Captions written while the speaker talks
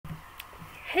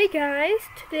Hey guys,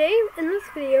 today in this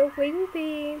video we will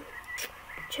be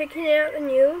checking out the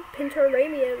new pinto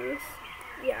Arabians.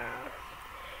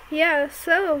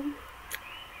 So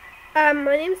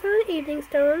my name's not Evening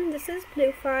Stone. This is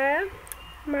Blue Fire.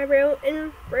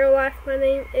 In real life my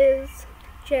name is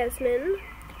Jasmine.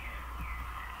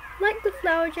 Like the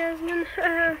flower jasmine.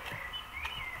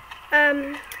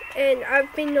 And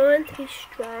I've been known to be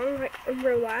strong, like in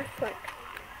real life,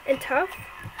 and tough.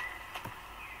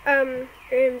 And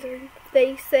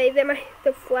they say that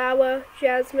the flower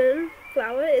jasmine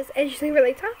flower is actually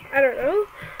really tough. I don't know.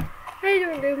 I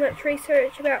don't do much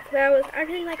research about flowers. I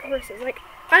really like horses.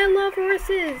 I love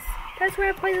horses. That's why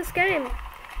I play this game.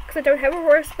 Because I don't have a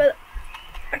horse, but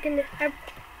I can have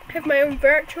my own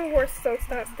virtual horses on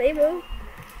Start Stable.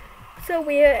 So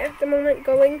we are at the moment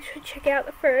going to check out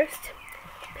the first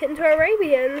pinto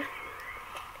Arabian.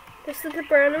 This is the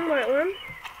brown and white one.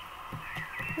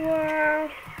 Wow.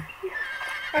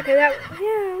 Okay,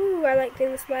 I like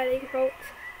doing the sliding halt.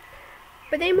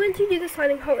 But then once you do the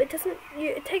sliding halt, it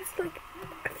takes like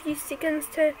a few seconds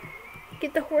to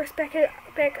get the horse back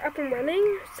up and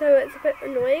running, so it's a bit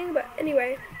annoying, but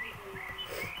anyway.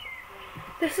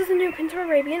 This is the new pinto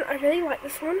Arabian. I really like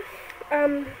this one.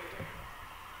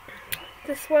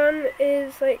 This one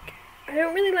is I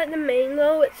don't really like the mane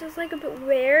though, it's just a bit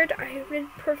weird. I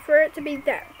would prefer it to be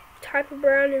that type of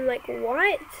brown and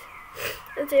white.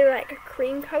 It's a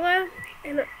cream color,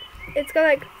 and it's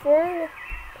got four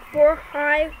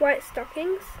high white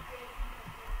stockings,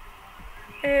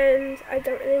 and I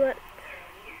don't really like.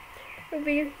 It would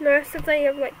be nice if they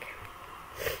have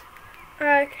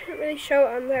I can't really show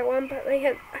it on that one, but they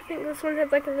have. I think this one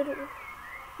has a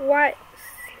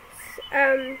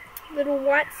little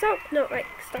white sock, not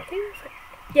stockings.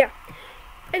 Yeah.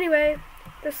 Anyway,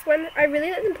 this one I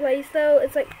really like the blaze though.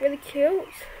 It's really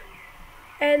cute.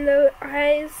 And the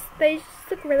eyes, they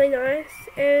just look really nice,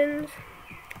 and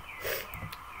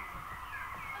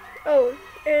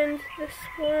and this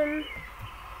one,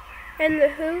 and the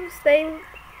hooves, they're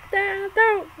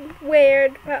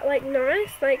weird, but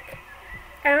nice,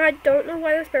 and I don't know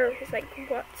why this barrel is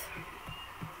what?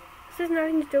 This has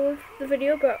nothing to do with the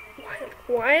video, but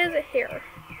why is it here?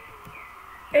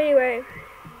 Anyway,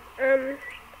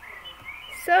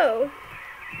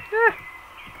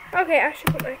 okay, I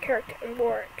should put my character in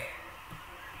work.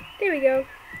 There we go.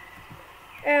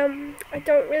 I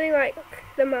don't really like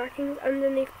the markings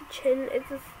underneath the chin. It's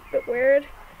just a bit weird.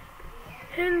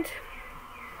 And,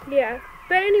 yeah.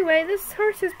 But anyway, this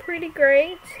horse is pretty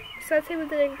great. So I'd say we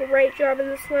did a great job in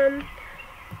this one.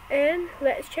 And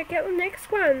let's check out the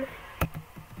next one.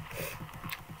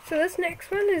 So this next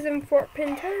one is in Fort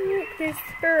Pinto. Look, there's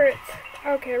spirits.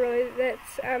 Okay, really,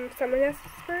 that's someone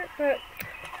else's spirit, but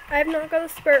I have not got a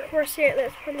spirit horse yet.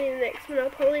 That's probably the next one I'll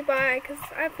probably buy, because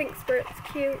I think spirit's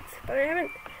cute, but I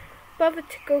haven't bothered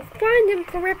to go find him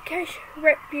for reputation,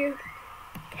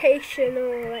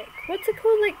 or what's it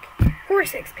called,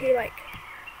 horse XP,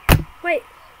 wait,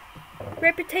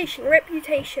 reputation.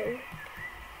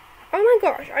 Oh my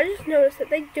gosh, I just noticed that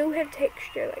they do have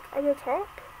texture, on the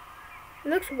top. It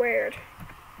looks weird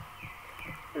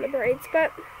on the braids,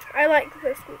 but I like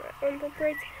this one on the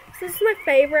braids. So this is my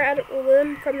favorite out of all of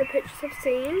them from the pictures I've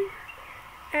seen,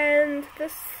 and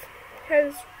this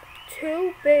has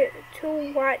two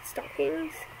white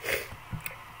stockings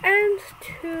and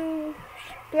two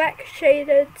black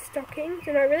shaded stockings,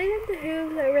 and I really like the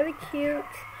hooves. They're really cute.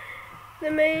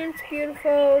 The mane's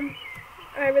beautiful.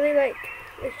 I really like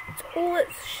all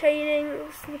its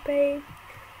shadings, the base,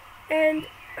 and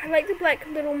I like the black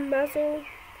little muzzle,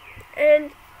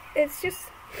 and it's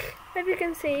just, as you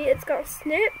can see, it's got a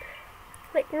snip,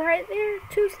 right there,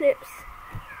 2 snips,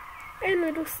 and a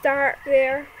little star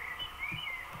there.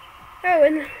 Oh,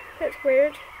 and that's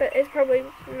weird, but it's probably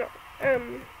not,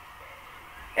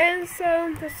 and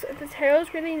so the tail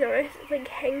is really nice. It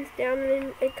hangs down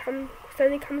and then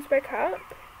suddenly comes back up.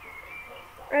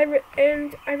 I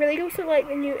really also like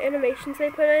the new animations they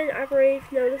put in. I've already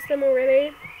noticed them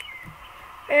already,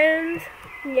 and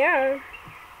yeah.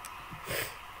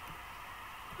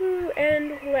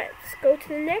 And let's go to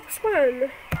the next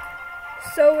one.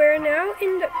 So we're now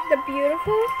in the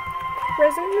beautiful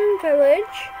Crescent Moon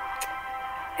Village,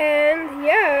 and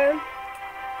yeah,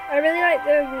 I really like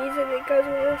the music that goes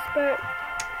with this, but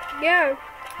yeah,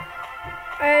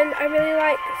 and I really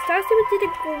like Star Stable did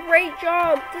a great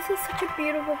job. This is such a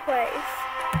beautiful place.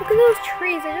 Look at those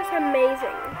trees, they're just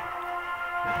amazing,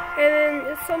 and then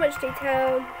there's so much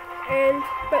detail, and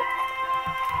but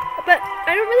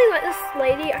I don't really like this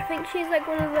lady. I think she's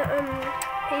one of the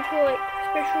people,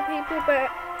 special people, but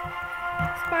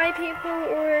spy people,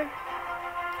 or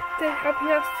they're helping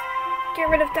us get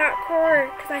rid of dark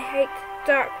horror, because I hate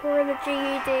dark horror, the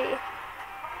GED.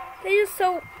 They're just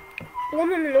so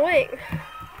blooming annoying.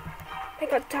 They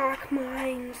got dark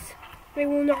minds. They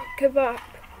will not give up,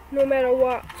 no matter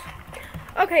what.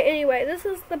 Okay, anyway, this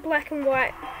is the black and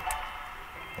white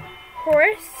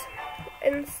horse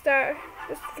and star.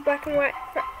 This is the black and white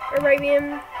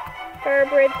Arabian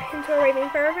thoroughbred, pinto Arabian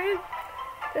thoroughbred.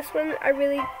 This one I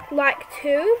really like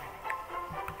too,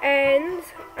 and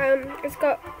it's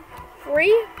got 3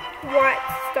 white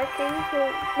stockings.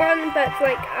 Well, one, but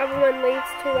like other one leads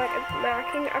to like a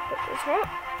marking up at the top.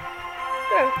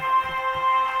 Oh.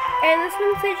 And this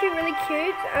one's actually really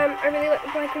cute. I really like the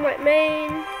black and white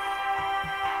mane,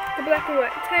 the black and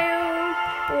white tail,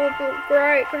 or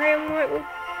grey and white,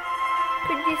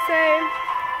 could you say?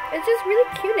 It's just really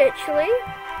cute actually,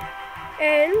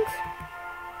 and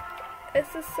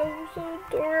it's just so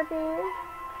adorable.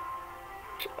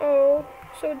 Oh,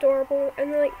 so adorable,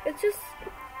 and like it's just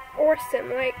awesome.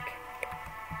 Like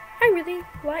I really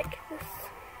like this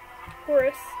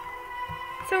horse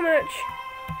so much.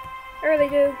 I really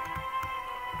do.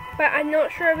 But I'm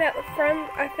not sure about the front.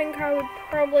 I think I would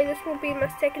probably, this will be my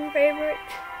second favorite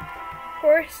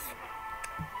horse.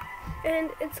 And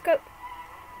it's got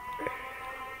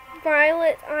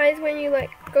violet eyes when you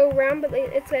like go around, but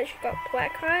it's actually got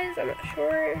black eyes. I'm not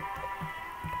sure.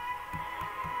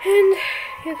 And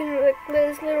you can like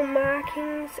there's little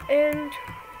markings, and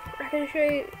I can show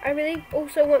you. I really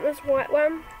also want this white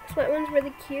one. This white one's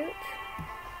really cute.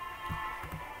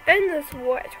 And this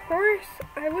white horse,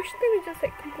 I wish they were just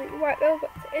like completely white though, but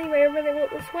anyway, I really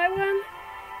want this white one.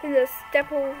 And this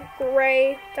dapple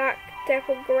grey, dark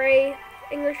dapple grey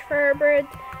English thoroughbred.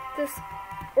 This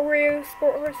Oreo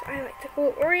sport horse, I like to call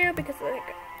it Oreo because it's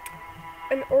like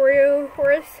an Oreo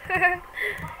horse.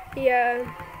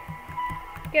 Yeah.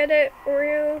 Get it?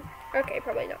 Oreo? Okay,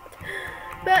 probably not.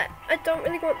 But I don't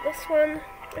really want this one.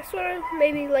 This one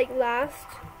maybe like last,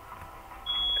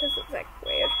 because it's like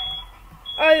weird.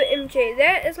 OMG,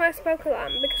 that is my smoke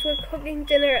alarm because we're cooking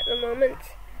dinner at the moment.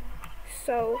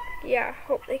 So, yeah,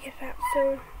 hope they get out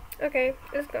soon. Okay,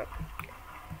 let's go.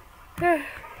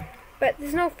 But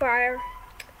there's no fire.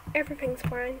 Everything's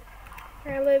fine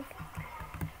where I live.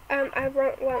 I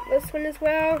want this one as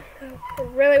well. I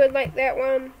really would like that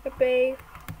one. The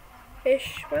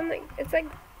bay-ish one. Like, it's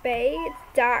like bay. It's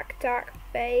dark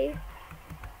bay.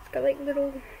 It's got like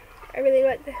little... I really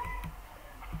like the...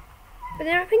 But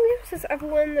then I think there's this other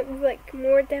one that was like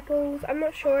more dapples. I'm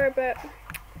not sure, but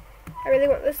I really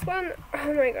want this one.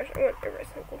 Oh my gosh, I want every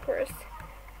single horse.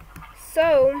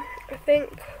 So I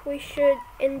think we should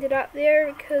end it up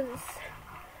there because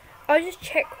I'll just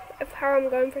check how I'm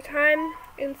going for time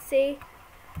and see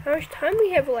how much time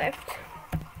we have left.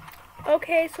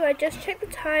 Okay, so I just checked the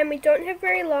time. We don't have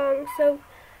very long, so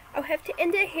I'll have to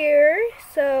end it here.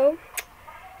 So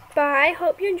bye.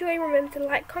 Hope you enjoyed. Remember to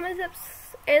like, comment,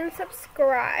 and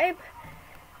subscribe,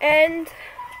 and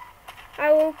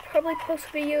I will probably post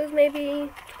videos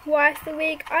maybe twice a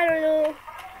week. I don't know.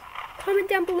 Comment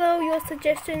down below your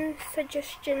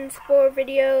suggestions for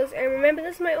videos, and remember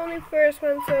this is my only first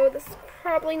one, so this is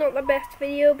probably not the best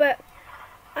video, but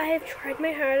I have tried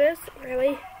my hardest.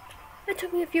 Really, it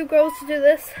took me a few goes to do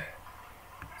this.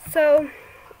 So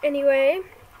anyway,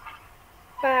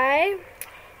 bye.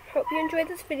 Hope you enjoyed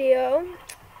this video,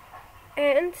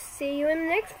 and see you in the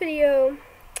next video.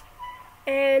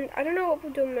 And I don't know what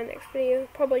we'll do in my next video.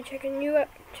 Probably check out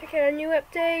a new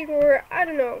update, or I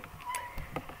don't know.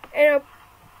 And I'll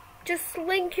just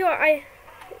link your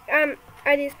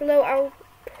IDs below. I'll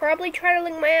probably try to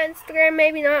link my Instagram,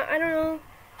 maybe not. I don't know.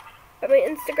 But my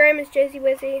Instagram is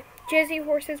JazzyWizzy. Jazzy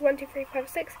Horses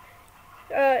 12356.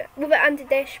 With an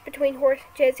underdash between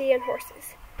Jazzy and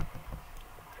horses.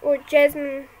 Or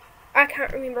Jasmine. I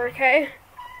can't remember. Okay.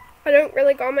 I don't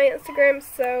really go on my Instagram,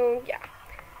 so yeah.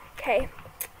 Okay.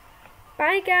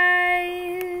 Bye,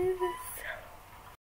 guys.